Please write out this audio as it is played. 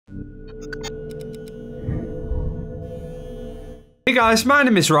Hey guys, my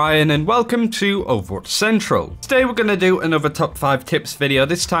name is Ryan and welcome to Overwatch Central. Today we're going to do another top 5 tips video,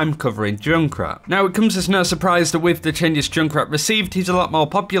 this time covering Junkrat. Now it comes as no surprise that with the changes Junkrat received, he's a lot more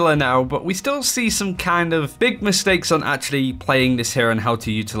popular now, but we still see some kind of big mistakes on actually playing this hero and how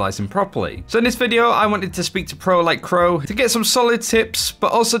to utilize him properly. So in this video I wanted to speak to ProLikeChro to get some solid tips,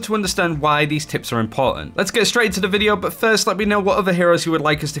 but also to understand why these tips are important. Let's get straight to the video, but first let me know what other heroes you would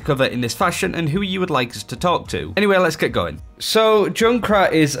like us to cover in this fashion and who you would like us to talk to. Anyway, let's get going. So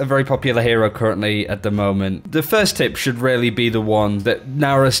Junkrat is a very popular hero currently at the moment. The first tip should really be the one that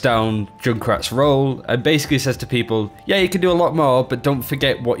narrows down Junkrat's role and basically says to people, yeah, you can do a lot more, but don't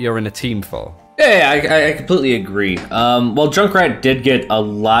forget what you're in a team for. Yeah, I completely agree. Well, Junkrat did get a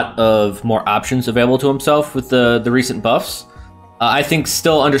lot of more options available to himself with the recent buffs. I think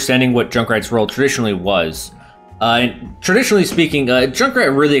still understanding what Junkrat's role traditionally was. And traditionally speaking,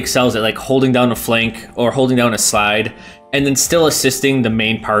 Junkrat really excels at like holding down a flank or holding down a slide and then still assisting the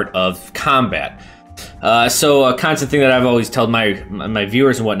main part of combat. So a constant thing that I've always told my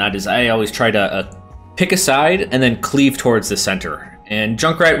viewers and whatnot is I always try to pick a side and then cleave towards the center. And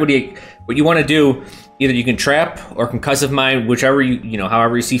Junkrat, what you want to do, either you can trap or concussive mine, whichever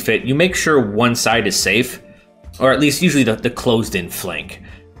however you see fit. You make sure one side is safe, or at least usually the closed-in flank.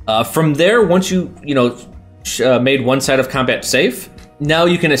 From there, once you made one side of combat safe, now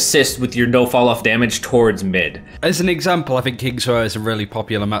you can assist with your no fall off damage towards mid. As an example, I think King's Row is a really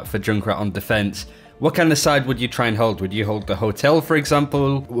popular map for Junkrat on defense. What kind of side would you try and hold? Would you hold the hotel, for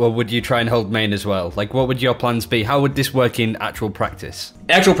example, or would you try and hold main as well? Like, what would your plans be? How would this work in actual practice?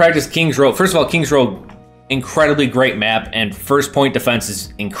 Actual practice, King's Row. First of all, King's Row, incredibly great map, and first point defense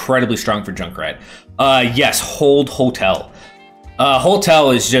is incredibly strong for Junkrat. Yes, hold hotel. Hotel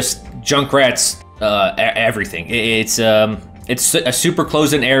is just Junkrat's everything. It's a super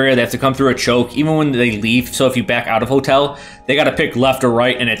closed-in area. They have to come through a choke, even when they leave. So if you back out of hotel, they got to pick left or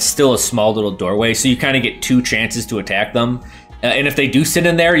right, and it's still a small little doorway. So you kind of get 2 chances to attack them. And if they do sit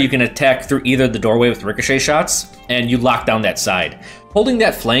in there, you can attack through either the doorway with ricochet shots, and you lock down that side. Holding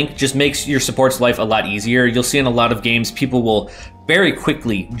that flank just makes your support's life a lot easier. You'll see in a lot of games, people will very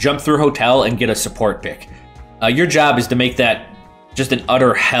quickly jump through hotel and get a support pick. Your job is to make that just an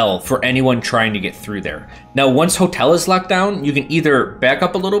utter hell for anyone trying to get through there. Now, once hotel is locked down, you can either back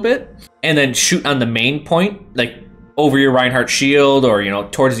up a little bit and then shoot on the main point, like over your Reinhardt shield or,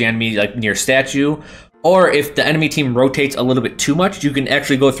 towards the enemy, like near statue. Or if the enemy team rotates a little bit too much, you can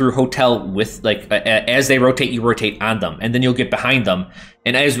actually go through hotel with, like, as they rotate, you rotate on them, and then you'll get behind them.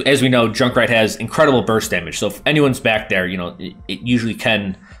 And as we know, Junkrat has incredible burst damage, so if anyone's back there, it usually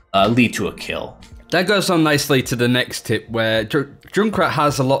can lead to a kill. That goes on nicely to the next tip, where Junkrat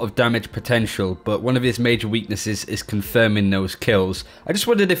has a lot of damage potential, but one of his major weaknesses is confirming those kills. I just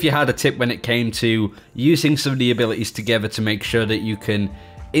wondered if you had a tip when it came to using some of the abilities together to make sure that you can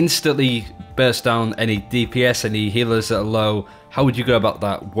instantly burst down any DPS, any healers that are low. How would you go about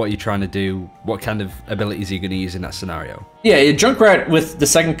that? What are you trying to do? What kind of abilities are you going to use in that scenario? Yeah, Junkrat with the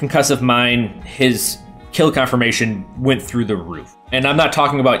second concussive mine, his kill confirmation went through the roof. And I'm not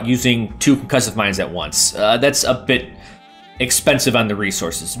talking about using 2 concussive mines at once. That's a bit expensive on the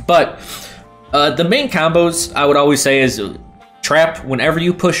resources. But the main combos I would always say is trap. Whenever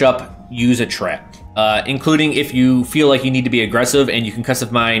you push up, use a trap. Including if you feel like you need to be aggressive and you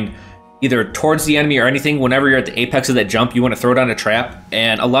concussive mine either towards the enemy or anything, whenever you're at the apex of that jump, you want to throw down a trap.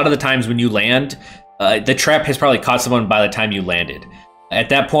 And a lot of the times when you land, the trap has probably caught someone by the time you landed. At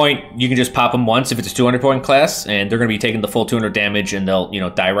that point, you can just pop them once if it's a 200 point class, and they're going to be taking the full 200 damage, and they'll,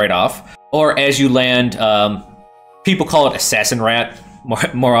 die right off. Or as you land, people call it assassin rat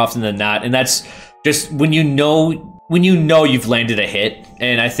more often than not, and that's just when you know you've landed a hit.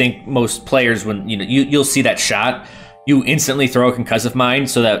 And I think most players, when you'll see that shot, you instantly throw a concussive mine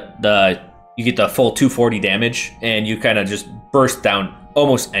so that you get the full 240 damage, and you kind of just burst down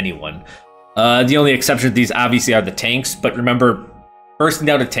almost anyone. The only exception to these obviously are the tanks, but remember, bursting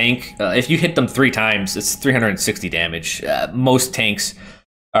down a tank, if you hit them 3 times, it's 360 damage. Most tanks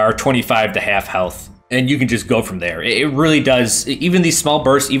are 25 to half health, and you can just go from there. It really does. Even these small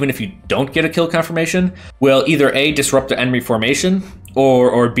bursts, even if you don't get a kill confirmation, will either A, disrupt the enemy formation,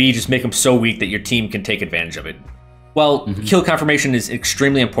 or B, just make them so weak that your team can take advantage of it. Well, kill confirmation is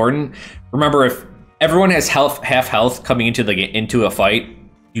extremely important. Remember, if everyone has half health coming into a fight,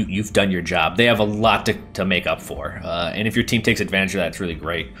 you've done your job. They have a lot to make up for. And if your team takes advantage of that, it's really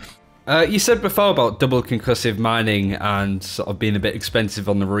great. You said before about double concussive mining and sort of being a bit expensive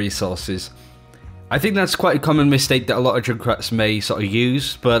on the resources. I think that's quite a common mistake that a lot of Junkrats may sort of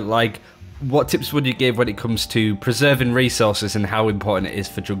use, but like, what tips would you give when it comes to preserving resources and how important it is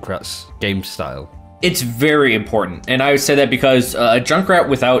for Junkrat's game style? It's very important, and I would say that because a Junkrat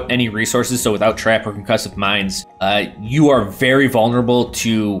without any resources, so without trap or concussive mines, you are very vulnerable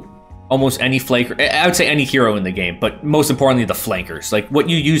to almost any flanker. I would say any hero in the game, but most importantly, the flankers. Like, what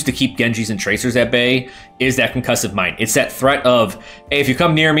you use to keep Genjis and Tracers at bay is that concussive mine. It's that threat of, hey, if you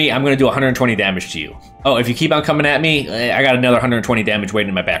come near me, I'm going to do 120 damage to you. Oh, if you keep on coming at me, I got another 120 damage waiting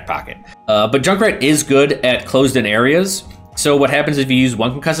in my back pocket. But Junkrat is good at closed-in areas. So what happens if you use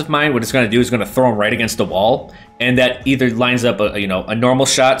one concussive mine? What it's going to do is going to throw them right against the wall, and that either lines up a normal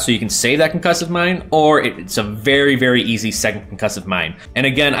shot so you can save that concussive mine, or it's a very, very easy second concussive mine. And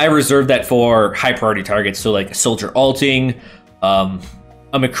again, I reserve that for high priority targets, so like a soldier ulting, a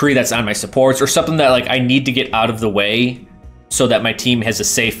McCree that's on my supports, or something that like I need to get out of the way so that my team has a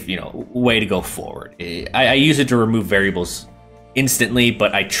safe way to go forward. I use it to remove variables instantly,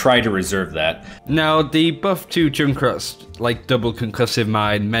 but I try to reserve that. Now, the buff to Junkrat's like double concussive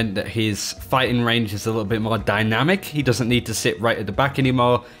mine meant that his fighting range is a little bit more dynamic. He doesn't need to sit right at the back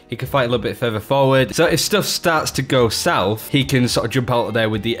anymore. He can fight a little bit further forward. So if stuff starts to go south, he can sort of jump out of there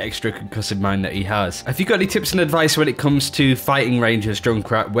with the extra concussive mine that he has. Have you got any tips and advice when it comes to fighting range as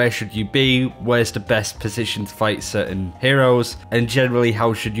Junkrat? Where should you be? Where's the best position to fight certain heroes? And generally,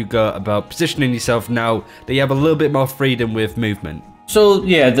 how should you go about positioning yourself now that you have a little bit more freedom with movement? So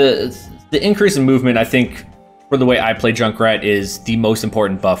yeah, the increase in movement, I think, for the way I play Junkrat, is the most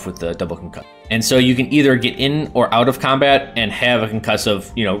important buff with the double concussive. And so you can either get in or out of combat and have a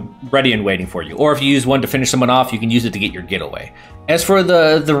concussive, ready and waiting for you. Or if you use one to finish someone off, you can use it to get your getaway. As for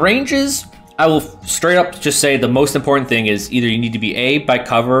the ranges, I will straight up just say the most important thing is either you need to be A, by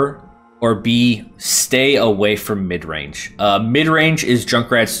cover, or B, stay away from mid-range. Mid-range is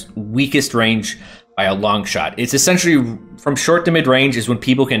Junkrat's weakest range by a long shot. It's essentially from short to mid-range is when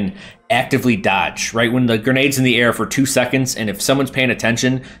people can actively dodge, right? When the grenade's in the air for 2 seconds, and if someone's paying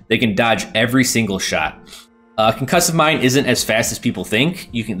attention, they can dodge every single shot. Concussive mine isn't as fast as people think.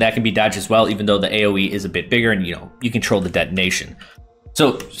 That can be dodged as well, even though the AoE is a bit bigger and you control the detonation.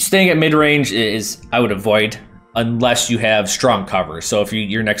 So staying at mid-range is I would avoid unless you have strong cover. So if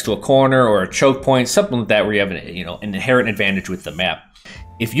you're next to a corner or a choke point, something like that where you have an inherent advantage with the map.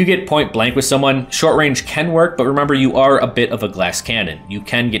 If you get point blank with someone, short range can work, but remember, you are a bit of a glass cannon. You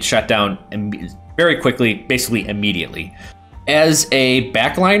can get shut down very quickly, basically immediately. As a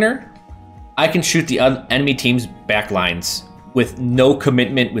backliner, I can shoot the enemy team's backlines with no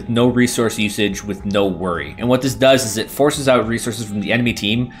commitment, with no resource usage, with no worry. And what this does is it forces out resources from the enemy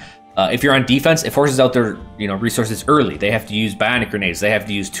team. If you're on defense, it forces out their resources early. They have to use bionic grenades. They have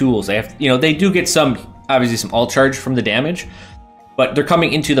to use tools. They have they do get obviously some ult charge from the damage. But they're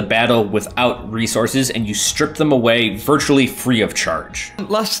coming into the battle without resources, and you strip them away virtually free of charge.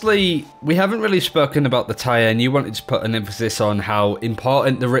 Lastly, we haven't really spoken about the tire, and you wanted to put an emphasis on how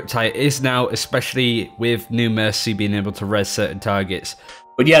important the rip tire is now, especially with new Mercy being able to res certain targets.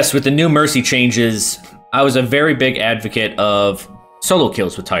 But yes, with the new Mercy changes, I was a very big advocate of solo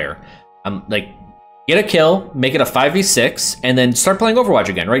kills with tire. Like, get a kill, make it a 5v6, and then start playing Overwatch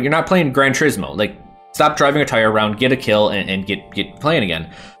again, right? You're not playing Gran Turismo. Like, stop driving a tire around, get a kill, and get playing again.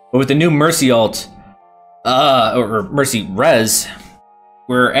 But with the new Mercy ult, or Mercy res,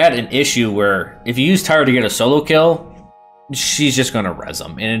 we're at an issue where if you use tire to get a solo kill, she's just gonna res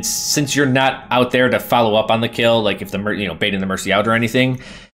them. And since you're not out there to follow up on the kill, like if baiting the Mercy out or anything,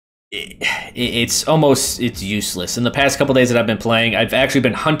 it's useless. In the past couple days that I've been playing, I've actually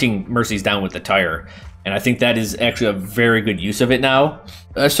been hunting Mercies down with the tire. And I think that is actually a very good use of it now.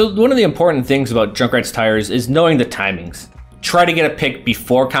 So one of the important things about Junkrat's tires is knowing the timings. Try to get a pick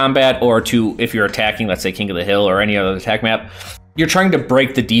before combat, or if you're attacking, let's say King of the Hill or any other attack map, you're trying to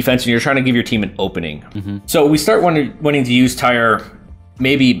break the defense and you're trying to give your team an opening. Mm-hmm. So we start wanting to use tire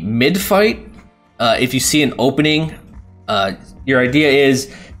maybe mid-fight. If you see an opening, your idea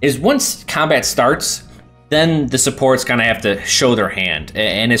is once combat starts, then the support's gonna have to show their hand.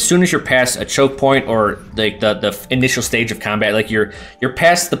 And as soon as you're past a choke point or like the initial stage of combat, like you're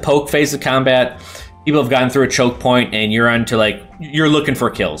past the poke phase of combat, people have gotten through a choke point and you're on to you're looking for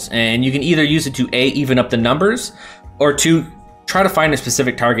kills. And you can either use it to A, even up the numbers, or to try to find a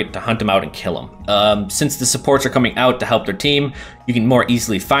specific target to hunt them out and kill them. Since the supports are coming out to help their team, you can more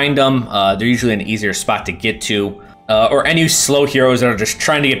easily find them. They're usually an easier spot to get to. Or any slow heroes that are just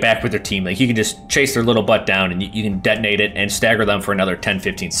trying to get back with their team. Like, you can just chase their little butt down and you can detonate it and stagger them for another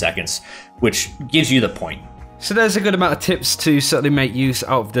 10-15 seconds, which gives you the point. So there's a good amount of tips to certainly make use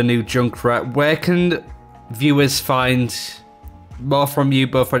out of the new Junkrat. Where can viewers find more from you,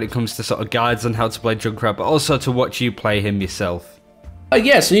 both when it comes to sort of guides on how to play Junkrat, but also to watch you play him yourself?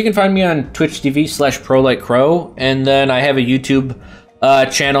 Yeah, so you can find me on Twitch TV /ProLikeChro, and then I have a YouTube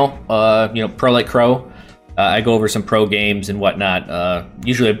channel, ProLikeChro. I go over some pro games and whatnot,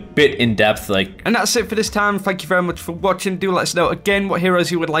 usually a bit in depth. And that's it for this time. Thank you very much for watching. Do let us know again what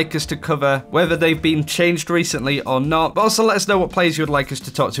heroes you would like us to cover, whether they've been changed recently or not. But also let us know what players you would like us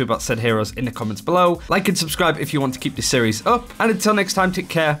to talk to about said heroes in the comments below. Like and subscribe if you want to keep this series up. And until next time, take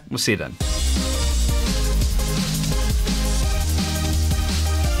care. We'll see you then.